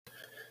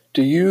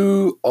Do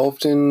you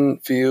often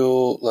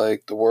feel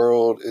like the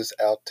world is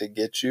out to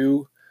get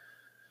you?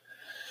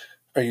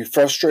 Are you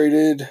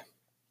frustrated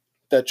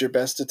that your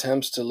best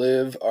attempts to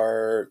live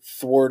are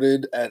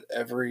thwarted at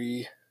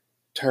every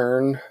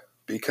turn?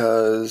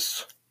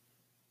 Because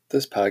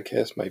this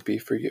podcast might be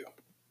for you.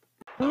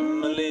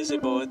 I'm a lazy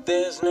boy,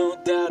 there's no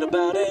doubt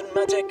about it.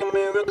 Might take a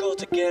miracle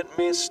to get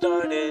me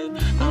started.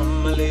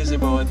 I'm a lazy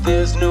boy,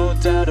 there's no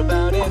doubt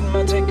about it.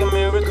 Might take a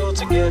miracle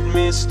to get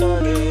me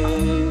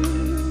started.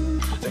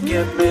 To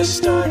get me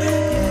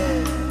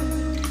started.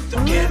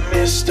 To get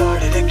me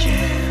started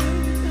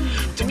again.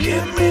 To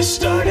get me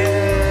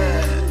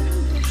started.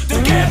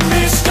 To get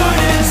me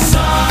started,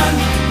 son.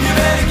 You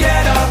better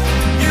get up.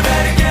 You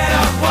better get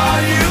up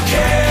while you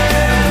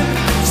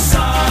can.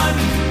 Son,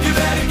 you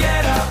better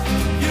get up.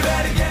 You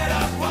better get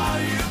up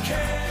while you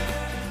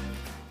can.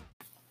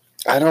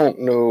 I don't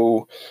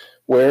know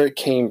where it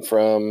came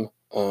from,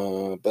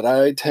 but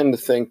I tend to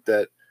think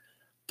that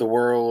the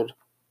world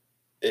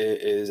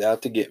is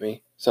out to get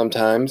me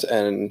sometimes.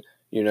 And,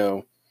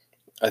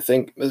 I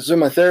think, so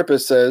my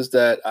therapist says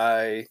that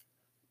I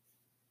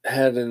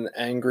had an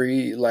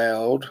angry,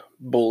 loud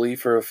bully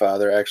for a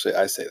father. Actually,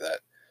 I say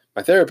that.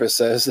 My therapist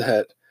says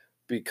that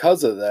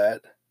because of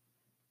that,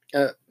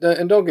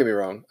 and don't get me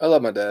wrong, I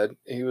love my dad.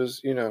 He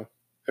was,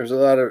 there's a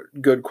lot of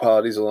good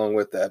qualities along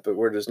with that, but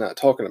we're just not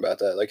talking about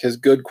that. Like, his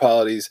good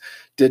qualities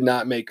did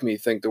not make me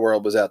think the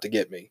world was out to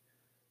get me.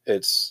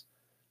 It's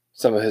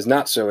some of his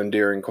not so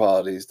endearing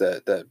qualities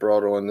that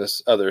brought on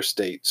this other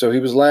state. So he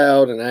was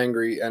loud and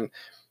angry, and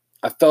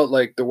I felt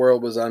like the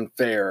world was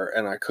unfair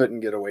and I couldn't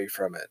get away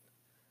from it.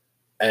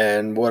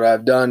 And what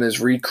I've done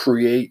is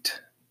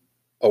recreate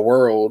a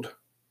world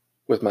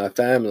with my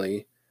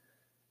family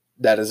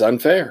that is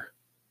unfair.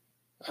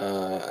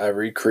 I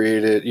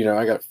recreated,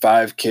 I got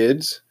 5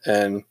 kids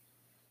and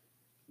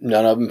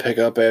none of them pick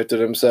up after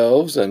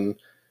themselves. And,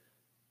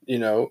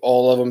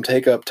 all of them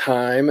take up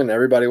time and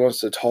everybody wants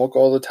to talk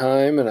all the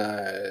time. And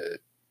I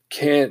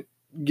can't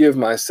give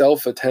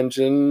myself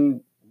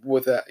attention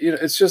with that.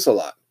 It's just a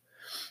lot.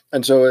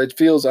 And so it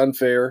feels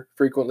unfair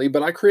frequently,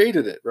 but I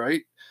created it,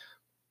 right?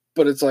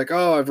 But it's like,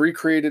 oh, I've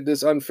recreated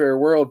this unfair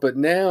world. But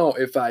now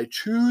if I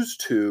choose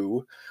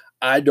to,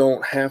 I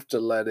don't have to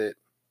let it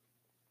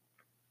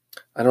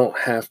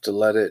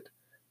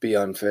be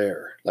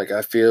unfair. Like,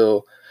 I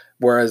feel,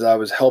 whereas I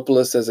was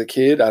helpless as a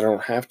kid, I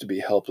don't have to be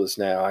helpless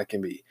now. I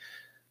can be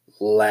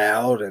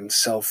loud and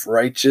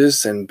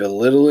self-righteous and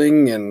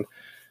belittling and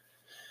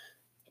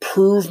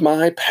prove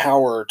my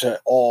power to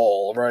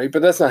all, right?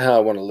 But that's not how I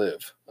want to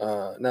live.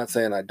 Not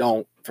saying I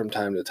don't from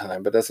time to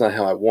time, but that's not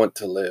how I want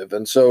to live.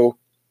 And so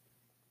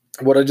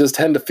what I just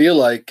tend to feel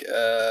like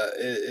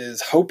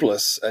is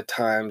hopeless at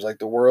times, like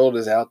the world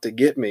is out to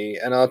get me.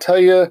 And I'll tell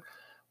you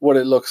what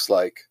it looks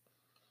like.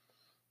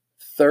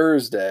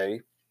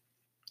 Thursday,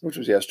 which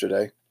was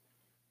yesterday,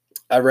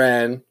 I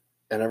ran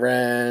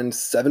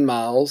 7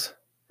 miles,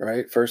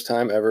 right? First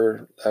time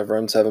ever I've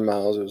run 7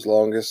 miles. It was the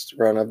longest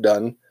run I've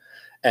done.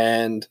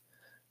 And,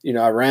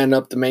 I ran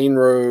up the main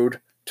road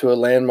to a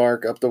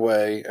landmark up the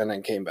way and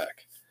then came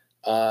back.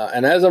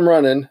 And as I'm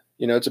running,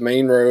 it's a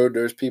main road.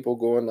 There's people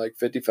going like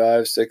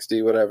 55,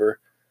 60, whatever.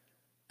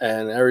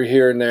 And every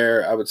here and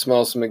there, I would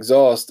smell some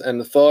exhaust. And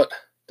the thought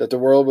that the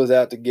world was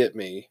out to get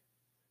me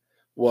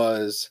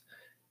was,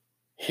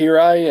 here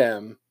I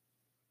am.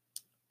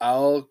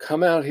 I'll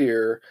come out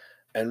here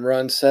and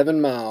run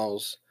 7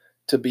 miles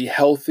to be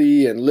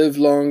healthy and live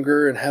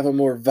longer and have a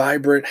more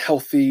vibrant,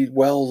 healthy,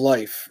 well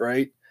life,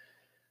 right?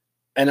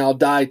 And I'll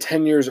die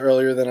 10 years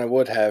earlier than I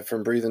would have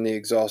from breathing the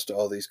exhaust of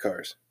all these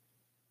cars.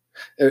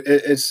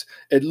 It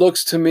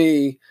looks to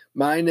me,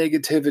 my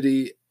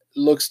negativity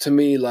looks to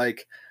me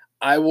like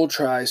I will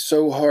try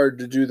so hard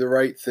to do the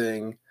right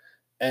thing,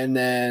 and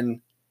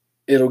then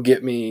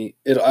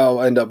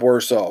I'll end up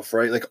worse off,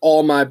 right? Like,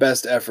 all my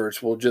best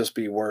efforts will just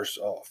be worse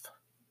off,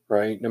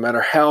 right? No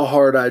matter how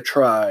hard I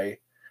try,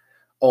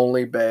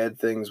 only bad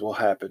things will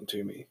happen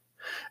to me.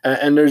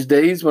 And there's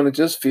days when it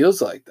just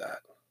feels like that.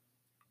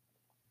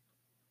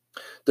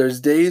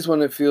 There's days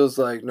when it feels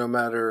like no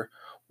matter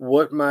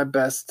what my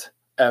best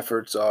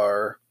efforts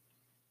are,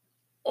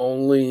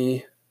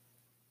 only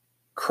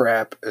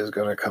crap is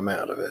going to come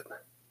out of it.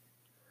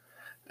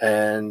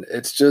 And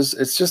it's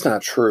just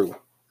not true,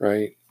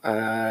 right?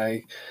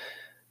 I'll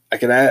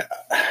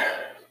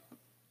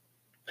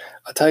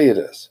tell you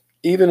this.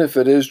 Even if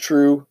it is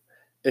true,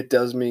 it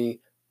does me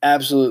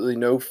absolutely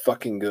no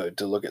fucking good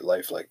to look at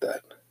life like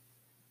that.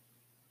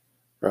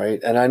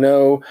 Right? And I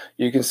know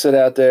you can sit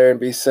out there and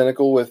be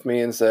cynical with me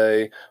and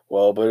say,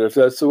 well, but if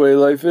that's the way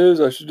life is,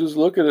 I should just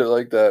look at it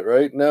like that,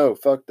 right? No,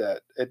 fuck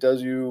that. It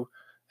does you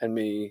and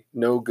me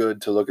no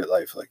good to look at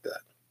life like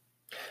that.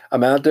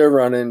 I'm out there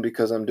running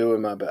because I'm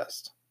doing my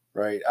best,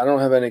 right? I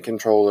don't have any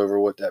control over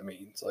what that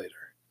means later.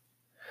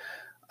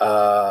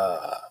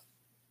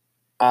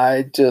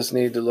 I just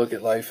need to look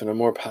at life in a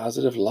more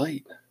positive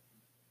light,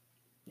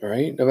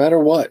 right? No matter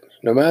what.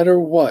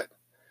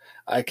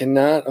 I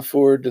cannot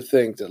afford to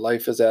think that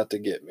life is out to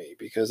get me,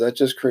 because that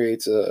just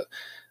creates a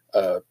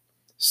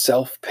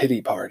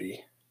self-pity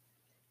party,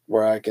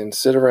 where I can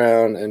sit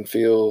around and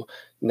feel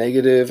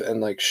negative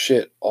and like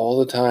shit all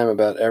the time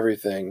about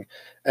everything.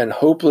 And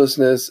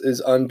hopelessness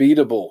is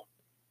unbeatable.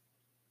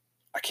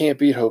 I can't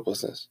beat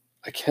hopelessness.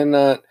 I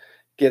cannot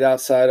get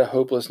outside of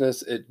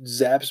hopelessness. It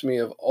zaps me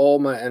of all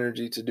my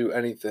energy to do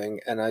anything,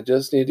 and I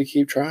just need to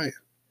keep trying.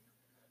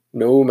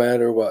 No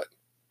matter what.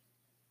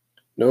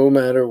 No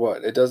matter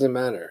what. It doesn't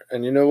matter.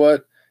 And you know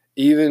what?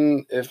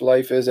 Even if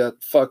life is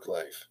at fuck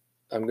life,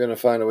 I'm going to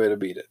find a way to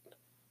beat it.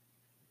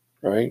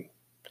 Right?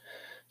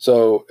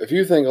 So if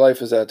you think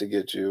life is out to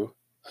get you,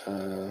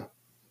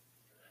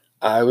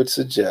 I would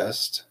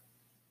suggest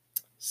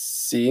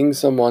seeing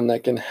someone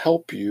that can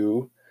help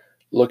you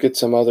look at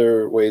some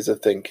other ways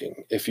of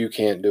thinking if you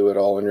can't do it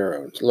all on your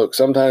own. Look,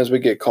 sometimes we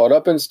get caught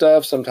up in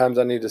stuff. Sometimes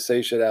I need to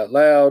say shit out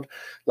loud.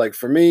 Like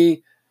for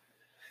me,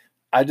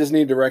 I just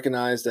need to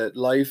recognize that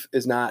life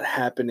is not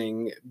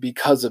happening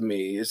because of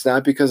me. It's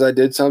not because I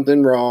did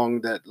something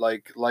wrong that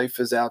like life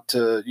is out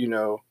to,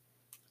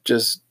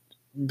 just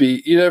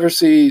be. You never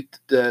see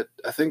that.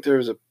 I think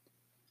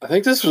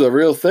this was a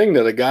real thing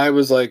that a guy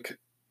was like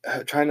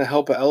trying to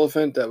help an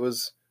elephant that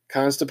was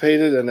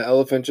constipated and the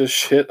elephant just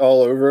shit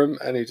all over him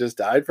and he just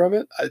died from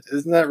it.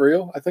 Isn't that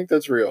real? I think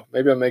that's real.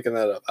 Maybe I'm making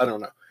that up. I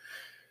don't know.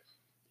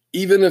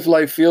 Even if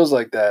life feels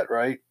like that,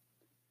 right?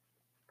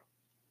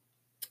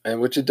 And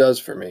which it does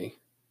for me.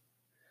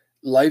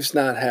 Life's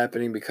not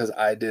happening because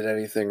I did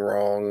anything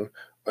wrong,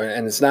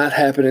 and it's not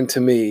happening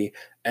to me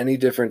any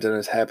different than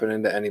it's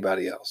happening to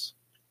anybody else,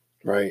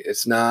 right?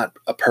 It's not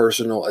a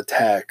personal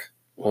attack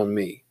on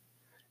me.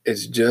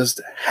 It's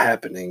just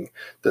happening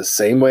the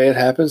same way it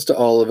happens to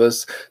all of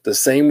us, the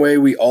same way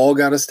we all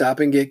got to stop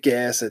and get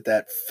gas at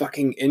that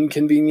fucking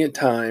inconvenient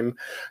time,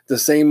 the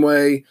same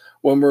way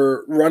when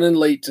we're running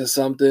late to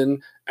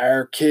something,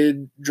 our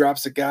kid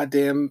drops a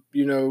goddamn,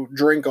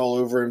 drink all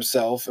over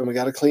himself and we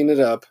got to clean it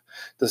up.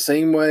 The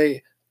same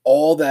way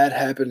all that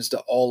happens to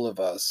all of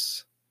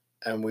us.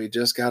 And we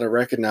just got to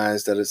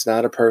recognize that it's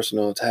not a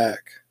personal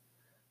attack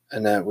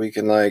and that we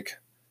can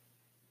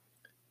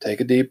take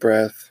a deep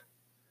breath.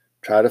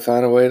 Try to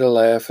find a way to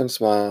laugh and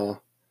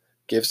smile,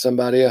 give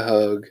somebody a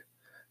hug,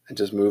 and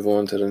just move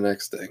on to the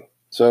next thing.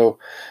 So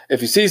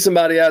if you see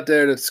somebody out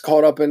there that's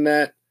caught up in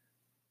that,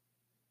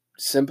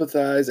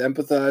 sympathize,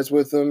 empathize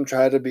with them,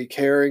 try to be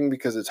caring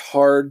because it's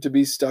hard to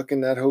be stuck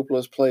in that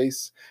hopeless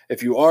place.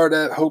 If you are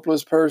that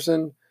hopeless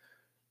person,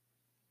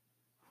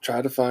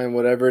 try to find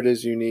whatever it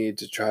is you need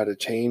to try to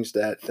change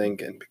that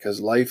thinking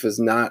because life is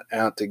not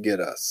out to get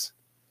us.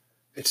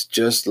 It's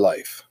just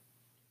life.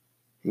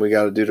 We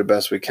got to do the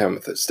best we can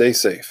with it. Stay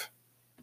safe.